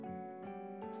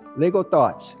Legal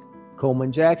Thoughts,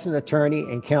 Coleman Jackson, attorney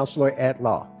and counselor at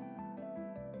law.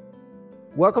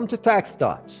 Welcome to Tax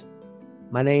Thoughts.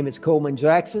 My name is Coleman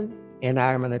Jackson, and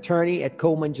I am an attorney at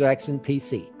Coleman Jackson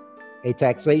PC, a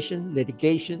taxation,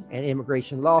 litigation, and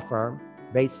immigration law firm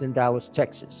based in Dallas,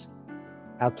 Texas.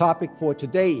 Our topic for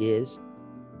today is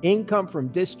income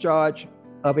from discharge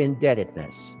of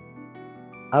indebtedness.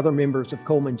 Other members of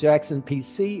Coleman Jackson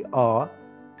PC are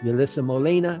Yulissa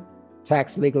Molina,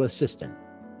 tax legal assistant;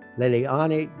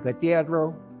 Liliane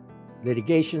Gutierrez,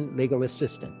 litigation legal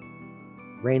assistant;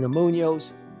 Reina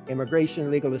Munoz, immigration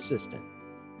legal assistant;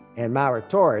 and Myra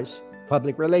Torres,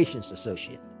 public relations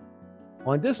associate.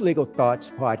 On this Legal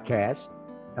Thoughts podcast,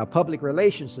 our public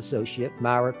relations associate,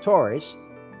 Myra Torres,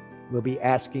 will be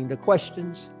asking the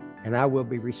questions, and I will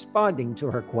be responding to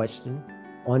her question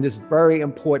on this very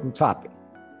important topic,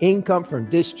 income from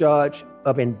discharge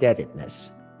of indebtedness.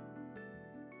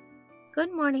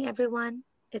 Good morning, everyone.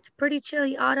 It's a pretty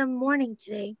chilly autumn morning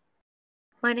today.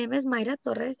 My name is Mayra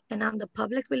Torres, and I'm the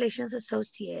Public Relations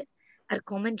Associate at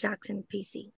Coleman Jackson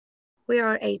PC. We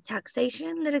are a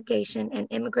taxation, litigation, and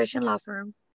immigration law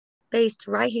firm based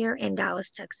right here in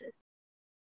Dallas, Texas.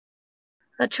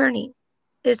 Attorney,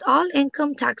 is all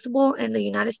income taxable in the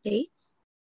United States?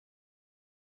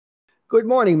 Good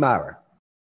morning, Myra.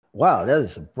 Wow, that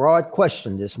is a broad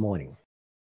question this morning.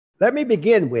 Let me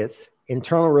begin with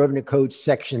Internal Revenue Code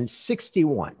Section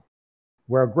 61,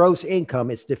 where gross income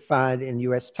is defined in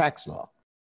U.S. tax law.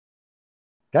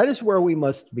 That is where we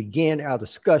must begin our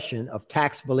discussion of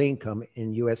taxable income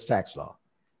in U.S. tax law.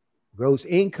 Gross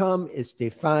income is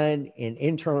defined in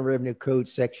Internal Revenue Code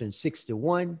Section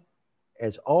 61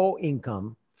 as all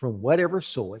income from whatever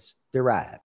source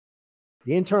derived.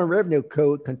 The Internal Revenue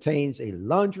Code contains a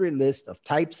laundry list of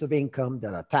types of income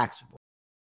that are taxable.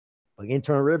 But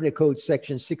Internal Revenue Code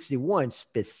Section 61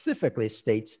 specifically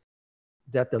states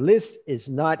that the list is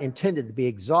not intended to be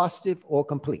exhaustive or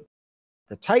complete.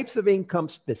 The types of income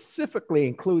specifically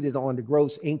included on the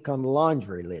gross income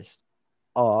laundry list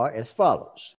are as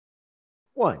follows.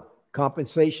 1,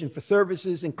 compensation for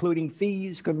services, including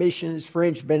fees, commissions,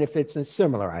 fringe benefits, and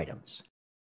similar items.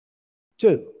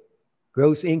 2,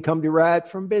 gross income derived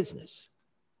from business.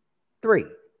 3,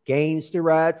 gains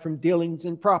derived from dealings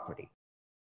in property.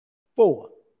 4,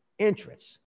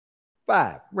 interest.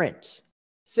 5, rents.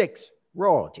 6,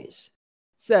 royalties.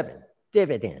 7,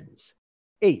 dividends.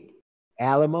 8,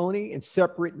 alimony and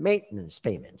separate maintenance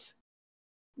payments.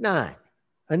 9,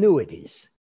 annuities.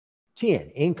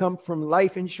 10, income from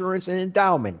life insurance and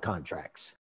endowment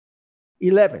contracts.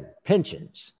 11,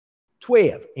 pensions.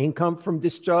 12, income from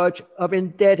discharge of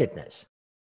indebtedness.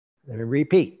 Let me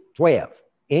repeat, 12,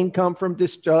 income from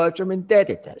discharge of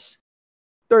indebtedness.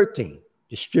 13,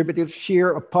 distributive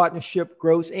share of partnership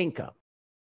gross income.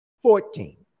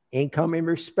 14, income in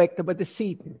respect of a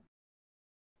decedent.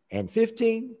 And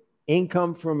 15,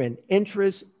 income from an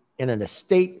interest in an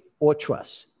estate or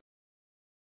trust.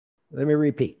 Let me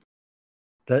repeat.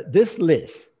 This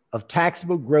list of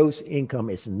taxable gross income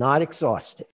is not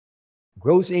exhaustive.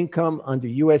 Gross income under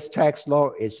U.S. tax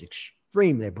law is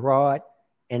extremely broad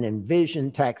and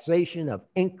envisions taxation of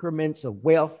increments of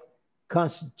wealth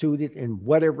constituted in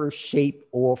whatever shape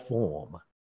or form.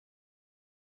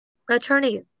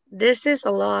 Attorney, this is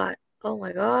a lot. Oh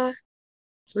my God.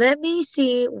 Let me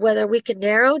see whether we can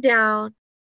narrow down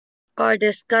our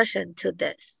discussion to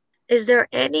this. Is there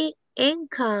any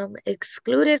income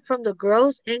excluded from the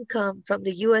gross income from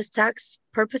the U.S. tax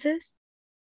purposes?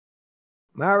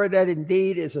 Myra, that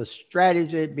indeed is a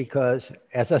strategy because,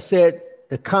 as I said,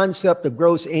 the concept of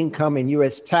gross income in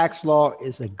U.S. tax law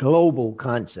is a global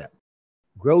concept.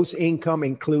 Gross income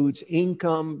includes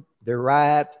income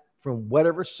derived from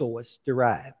whatever source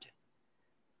derived.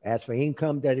 As for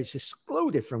income that is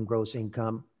excluded from gross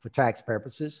income for tax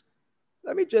purposes,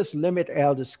 let me just limit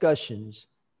our discussions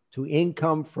to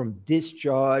income from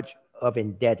discharge of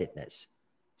indebtedness,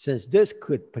 since this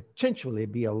could potentially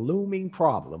be a looming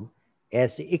problem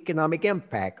as the economic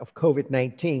impact of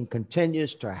COVID-19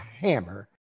 continues to hammer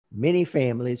many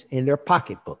families in their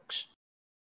pocketbooks.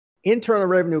 Internal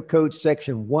Revenue Code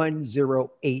Section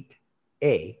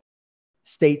 108A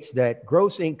states that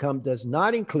gross income does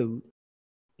not include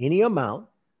any amount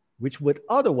which would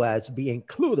otherwise be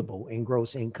includable in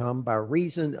gross income by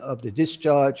reason of the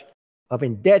discharge of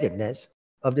indebtedness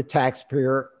of the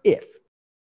taxpayer if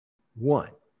 1,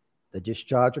 the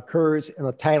discharge occurs in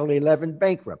a Title 11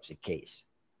 bankruptcy case.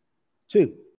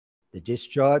 2, the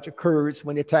discharge occurs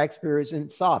when the taxpayer is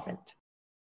insolvent.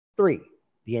 3,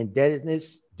 the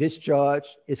indebtedness discharge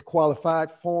is qualified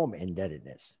form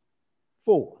indebtedness.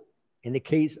 4, in the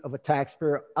case of a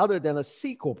taxpayer other than a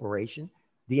C corporation,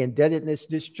 the indebtedness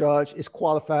discharge is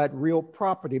qualified real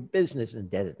property business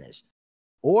indebtedness.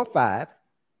 Or 5,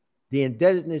 the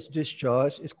indebtedness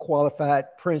discharge is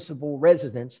qualified principal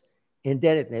residence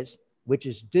indebtedness, which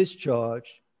is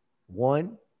discharged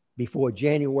 1, before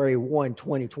January 1,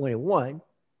 2021,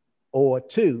 or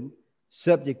 2,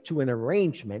 subject to an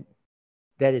arrangement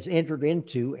that is entered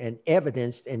into and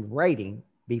evidenced in writing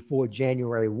before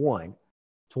January 1,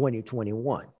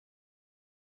 2021.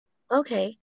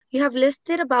 Okay, you have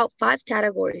listed about 5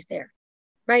 categories there.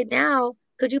 Right now,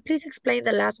 could you please explain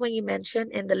the last one you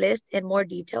mentioned in the list in more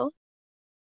detail?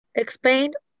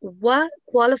 Explain what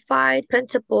qualified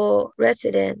principal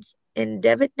residence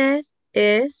indebtedness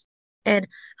is and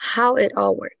how it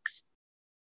all works.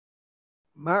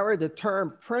 Myra, the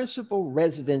term principal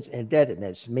residence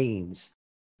indebtedness means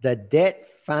the debt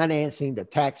financing the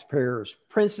taxpayer's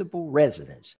principal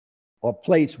residence or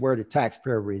place where the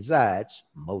taxpayer resides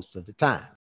most of the time.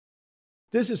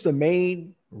 This is the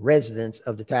main residence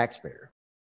of the taxpayer.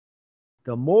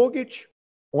 The mortgage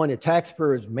on the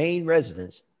taxpayer's main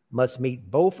residence must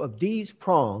meet both of these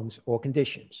prongs or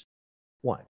conditions.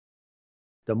 1,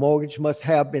 the mortgage must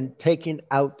have been taken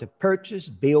out to purchase,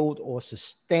 build, or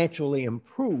substantially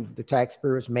improve the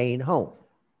taxpayer's main home.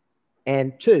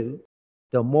 And 2,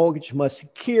 the mortgage must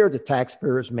secure the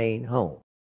taxpayer's main home.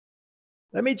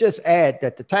 Let me just add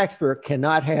that the taxpayer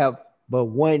cannot have but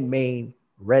one main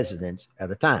residence at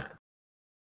a time,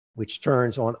 which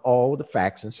turns on all the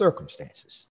facts and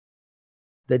circumstances.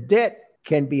 The debt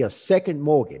can be a second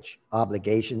mortgage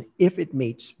obligation if it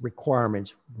meets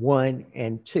requirements 1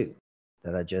 and 2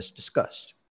 that I just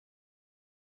discussed.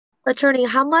 Attorney,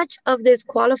 how much of this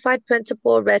qualified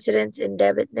principal residence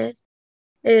indebtedness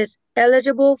is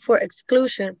eligible for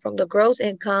exclusion from the gross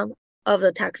income of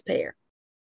the taxpayer?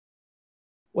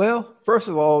 Well, first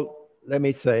of all, let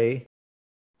me say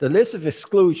the list of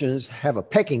exclusions have a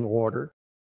pecking order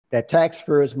that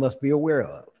taxpayers must be aware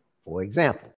of. For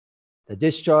example, the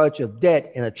discharge of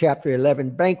debt in a Chapter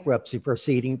 11 bankruptcy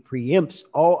proceeding preempts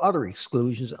all other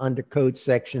exclusions under Code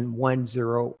Section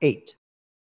 108.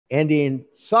 And the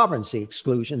insolvency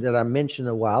exclusion that I mentioned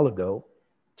a while ago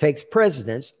takes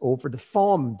precedence over the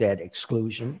farm debt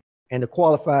exclusion and the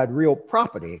qualified real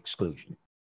property exclusion.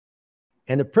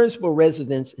 And the principal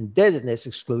residence indebtedness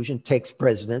exclusion takes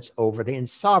precedence over the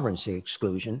insolvency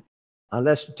exclusion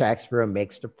unless the taxpayer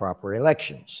makes the proper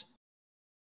elections.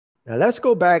 Now let's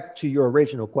go back to your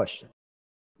original question.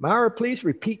 Myra, please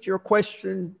repeat your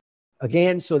question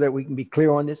again so that we can be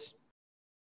clear on this.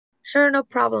 Sure, no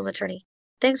problem, attorney.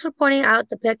 Thanks for pointing out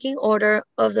the pecking order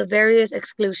of the various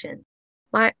exclusions.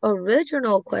 My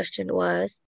original question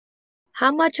was,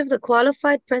 how much of the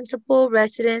qualified principal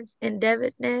residence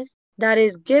indebtedness that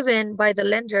is given by the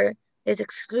lender is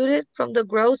excluded from the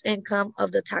gross income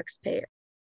of the taxpayer?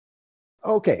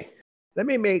 Okay, let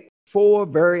me make 4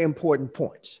 very important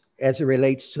points as it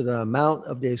relates to the amount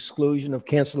of the exclusion of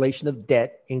cancellation of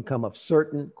debt income of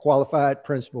certain qualified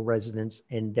principal residence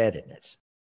indebtedness.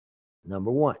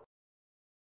 Number 1,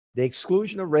 the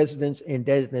exclusion of residence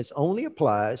indebtedness only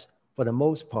applies, for the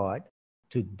most part,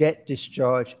 to debt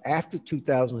discharged after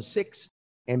 2006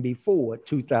 and before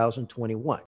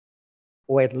 2021,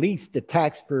 or at least the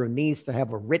taxpayer needs to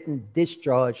have a written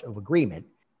discharge of agreement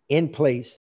in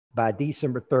place by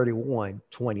December 31,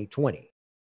 2020.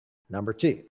 Number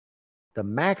 2, the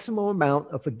maximum amount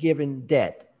of forgiven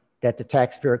debt that the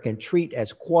taxpayer can treat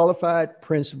as qualified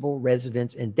principal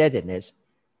residence indebtedness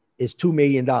is $2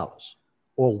 million,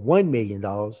 or $1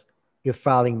 million if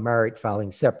filing married,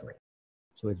 filing separate.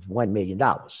 So it's $1 million.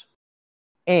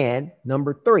 And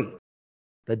number 3,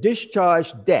 the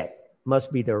discharged debt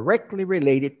must be directly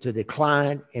related to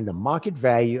decline in the market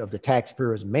value of the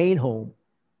taxpayer's main home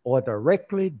or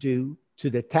directly due to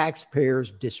the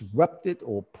taxpayer's disrupted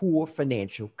or poor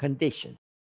financial condition.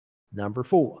 Number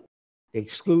 4, the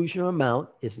exclusion amount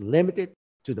is limited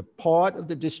to the part of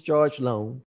the discharged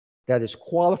loan that is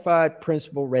qualified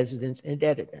principal residence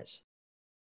indebtedness.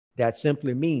 That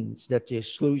simply means that the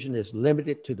exclusion is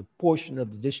limited to the portion of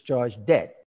the discharged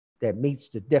debt that meets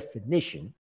the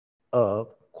definition of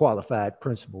qualified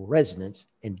principal residence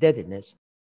indebtedness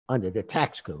under the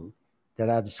tax code that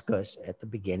I discussed at the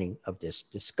beginning of this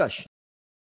discussion.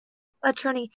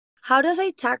 Attorney, how does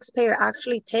a taxpayer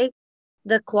actually take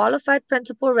the qualified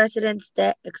principal residence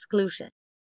debt exclusion?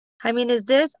 I mean, is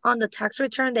this on the tax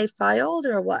return they filed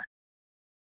or what?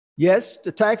 Yes,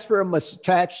 the taxpayer must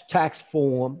attach tax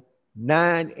form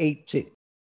 982,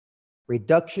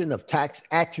 reduction of tax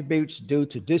attributes due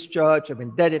to discharge of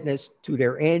indebtedness to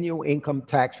their annual income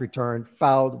tax return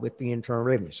filed with the Internal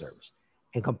Revenue Service,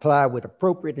 and comply with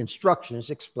appropriate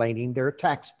instructions explaining their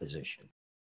tax position.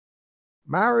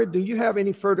 Myra, do you have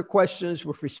any further questions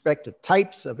with respect to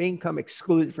types of income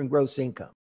excluded from gross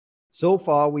income? So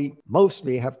far, we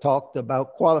mostly have talked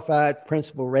about qualified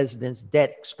principal residence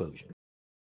debt exclusion.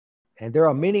 And there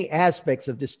are many aspects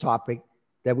of this topic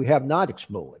that we have not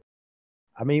explored.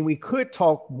 I mean, we could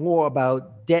talk more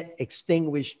about debt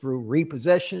extinguished through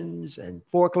repossessions and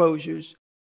foreclosures.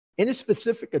 Any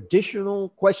specific additional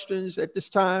questions at this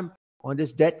time on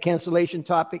this debt cancellation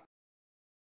topic?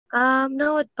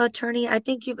 No, attorney, I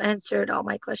think you've answered all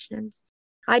my questions.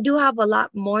 I do have a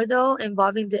lot more though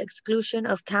involving the exclusion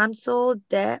of canceled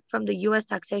debt from the U.S.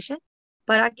 taxation,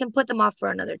 but I can put them off for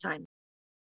another time.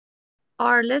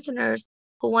 Our listeners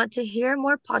who want to hear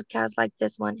more podcasts like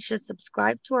this one should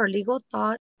subscribe to our Legal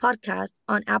Thought podcast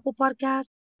on Apple Podcasts,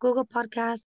 Google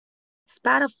Podcasts,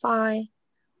 Spotify,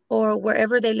 or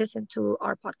wherever they listen to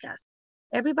our podcast.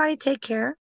 Everybody take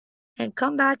care and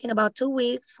come back in about 2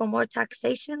 weeks for more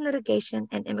taxation, litigation,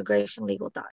 and immigration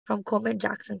legal thought from Coleman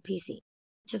Jackson PC,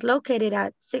 which is located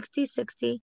at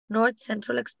 6060 North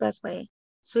Central Expressway,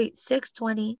 Suite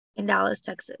 620 in Dallas,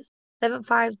 Texas,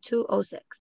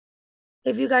 75206.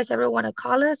 If you guys ever want to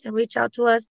call us and reach out to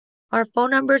us, our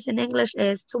phone numbers in English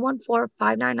is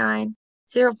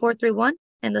 214-599-0431,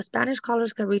 and the Spanish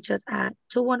callers can reach us at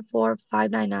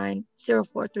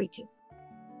 214-599-0432.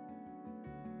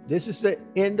 This is the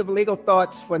end of Legal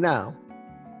Thoughts for now.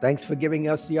 Thanks for giving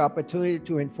us the opportunity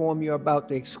to inform you about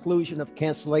the exclusion of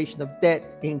cancellation of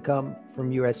debt income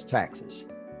from U.S. taxes.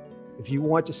 If you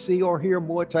want to see or hear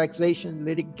more taxation,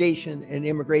 litigation, and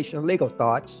immigration legal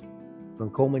thoughts from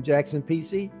Coleman Jackson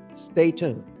PC, stay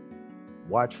tuned.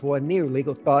 Watch for a new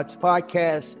Legal Thoughts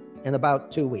podcast in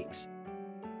about 2 weeks.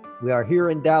 We are here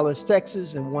in Dallas,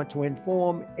 Texas, and want to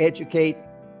inform, educate,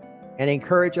 and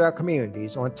encourage our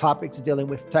communities on topics dealing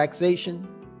with taxation,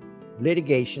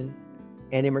 litigation,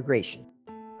 and immigration.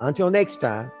 Until next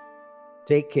time,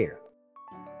 take care.